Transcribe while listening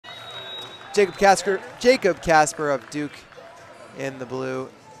Jacob Kasper of Duke in the blue.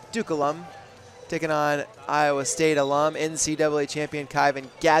 Duke alum taking on Iowa State alum, NCAA champion Kyven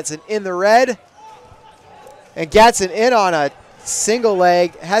Gadson in the red. And Gadson in on a single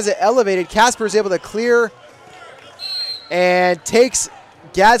leg, has it elevated. Kasper's able to clear and takes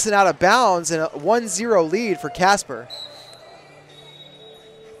Gadson out of bounds, and a 1-0 lead for Kasper.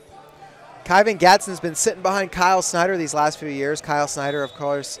 Kyven Gadson's been sitting behind Kyle Snyder these last few years. Kyle Snyder, of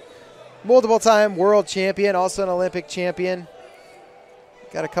course, multiple-time world champion, also an Olympic champion.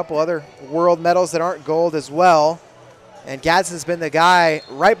 Got a couple other world medals that aren't gold as well. And Gadson's been the guy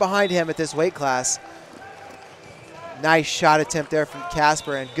right behind him at this weight class. Nice shot attempt there from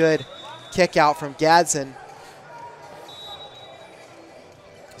Kasper, and good kick out from Gadson.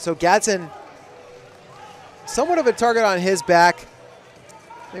 So Gadson, somewhat of a target on his back.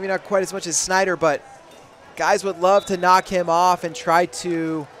 Maybe not quite as much as Snyder, but guys would love to knock him off and try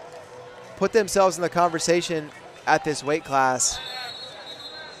to put themselves in the conversation at this weight class.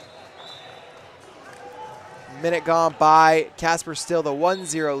 Minute gone by. Kasper still the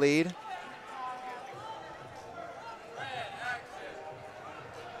 1-0 lead.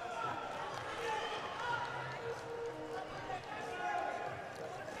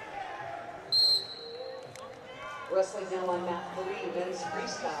 Wrestling now on mat 3, men's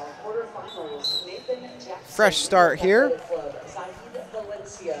freestyle quarterfinals. Fresh start here.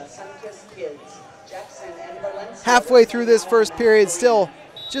 Halfway through this first period, still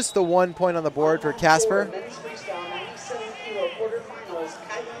just the 1 point on the board for Kasper. Men's freestyle 97 kilo quarterfinals.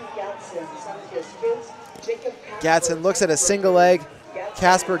 Kyven Gadson Sunkist kids. Jacob Gadson looks at a single leg.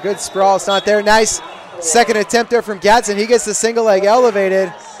 Kasper, good sprawl. It's not there. Nice second attempt there from Gadson. He gets the single leg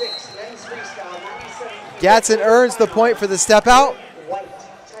elevated. Gadson earns the point for the step out.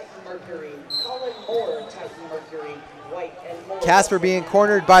 Kasper being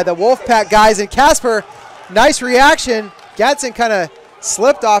cornered by the Wolfpack guys, and Kasper, nice reaction. Gadson kind of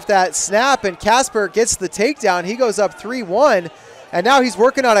slipped off that snap, and Kasper gets the takedown. He goes up 3-1, and now he's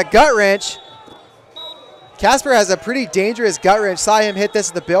working on a gut wrench. Kasper has a pretty dangerous gut wrench. Saw him hit this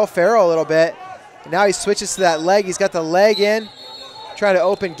at the Bill Farrell a little bit. And now he switches to that leg. He's got the leg in, trying to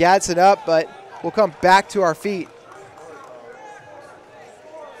open Gadson up, but we'll come back to our feet.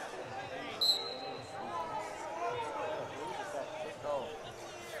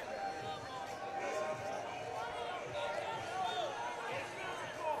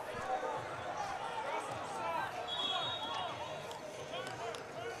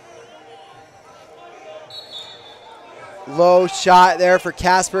 Low shot there for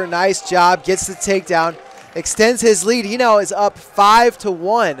Kasper. Nice job. Gets the takedown. Extends his lead. He now is up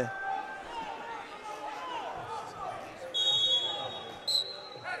 5-1.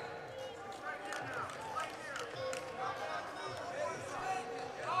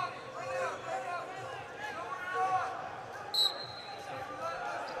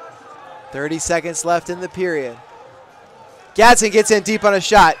 .30 seconds left in the period. Gadson gets in deep on a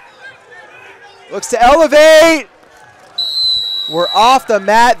shot. Looks to elevate. We're off the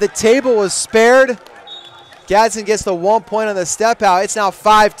mat. The table was spared. Gadson gets the 1 point on the step out. It's now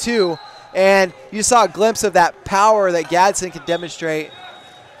 5-2. And you saw a glimpse of that power that Gadson can demonstrate.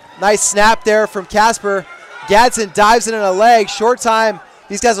 Nice snap there from Kasper. Gadson dives in on a leg. Short time.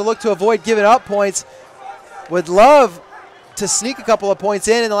 These guys will look to avoid giving up points. Would love to sneak a couple of points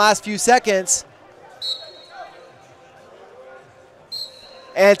in the last few seconds.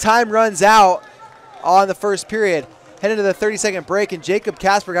 And time runs out on the first period. Heading to the 30-second break, and Jacob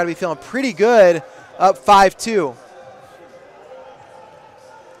Kasper got to be feeling pretty good, up 5-2.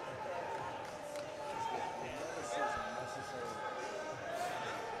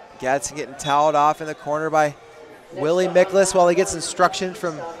 Gadson getting toweled off in the corner by Willie Miklas while he gets instruction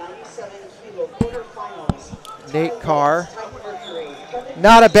from Nate Carr.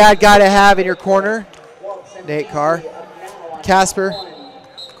 Not a bad guy to have in your corner, Nate Carr. Kasper,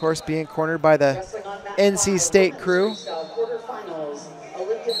 of course, being cornered by the NC State crew.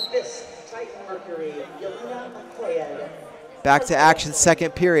 Back to action,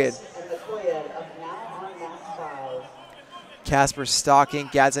 second period. Kasper stalking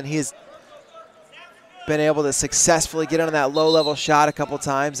Gadson. He's been able to successfully get on that low-level shot a couple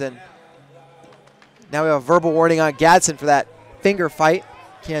times, and now we have a verbal warning on Gadson for that finger fight.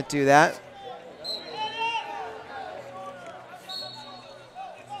 Can't do that.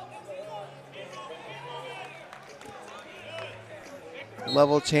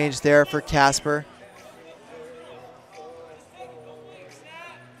 Level change there for Kasper.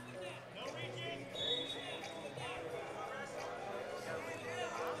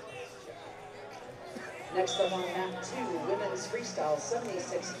 Next up on mat 2, women's freestyle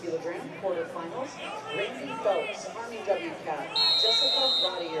 76 kilogram quarterfinals. Randy Belts, Army W Cat, Jessica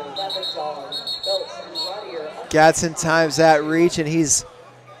Rodier, Rabbit Dog, Belts and Rodier. Gadson times that reach, and he's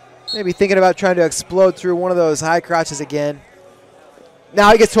maybe thinking about trying to explode through one of those high crotches again.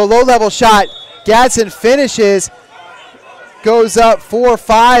 Now he gets to a low-level shot. Gadson finishes, goes up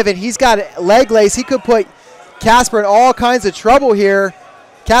 4-5, and he's got leg lace. He could put Kasper in all kinds of trouble here.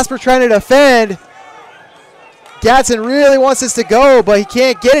 Kasper trying to defend. Gadson really wants this to go, but he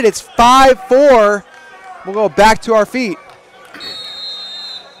can't get it. It's 5-4. We'll go back to our feet.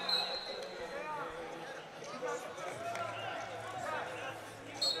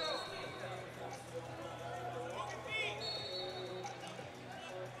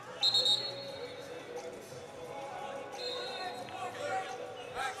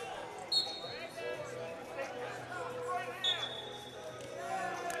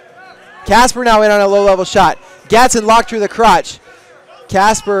 Kasper now in on a low-level shot. Gadson locked through the crotch.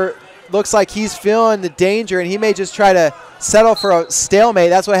 Kasper looks like he's feeling the danger, and he may just try to settle for a stalemate.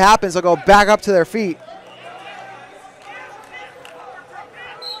 That's what happens. They'll go back up to their feet.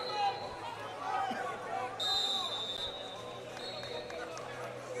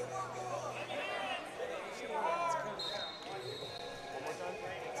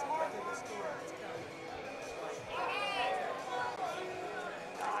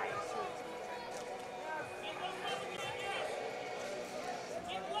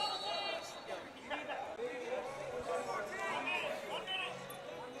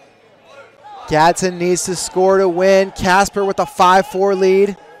 Gadson needs to score to win. Kasper with a 5-4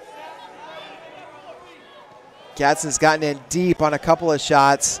 lead. Gadson's gotten in deep on a couple of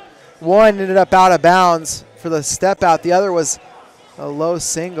shots. One ended up out of bounds for the step out. The other was a low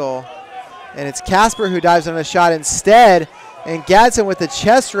single. And it's Kasper who dives on a shot instead. And Gadson with the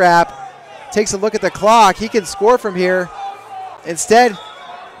chest wrap takes a look at the clock. He can score from here. Instead,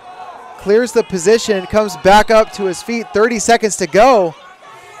 clears the position, comes back up to his feet. 30 seconds to go.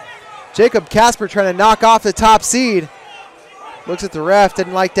 Jacob Kasper trying to knock off the top seed. Looks at the ref,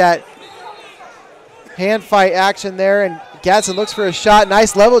 didn't like that hand fight action there, and Gadson looks for a shot.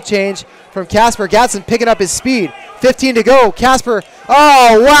 Nice level change from Kasper. Gadson picking up his speed. 15 to go. Kasper,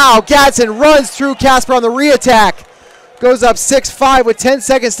 oh wow, Gadson runs through Kasper on the re-attack. Goes up 6-5 with 10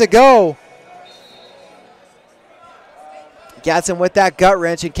 seconds to go. Gadson with that gut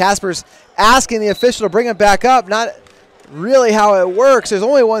wrench, and Kasper's asking the official to bring him back up. Not really how it works. There's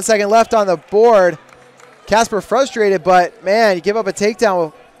only 1 second left on the board. Kasper frustrated, but man, you give up a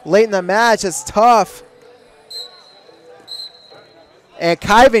takedown late in the match. It's tough. And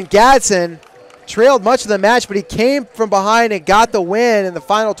Kyven Gadson trailed much of the match, but he came from behind and got the win in the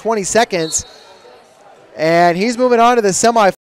final 20 seconds. And he's moving on to the semifinals.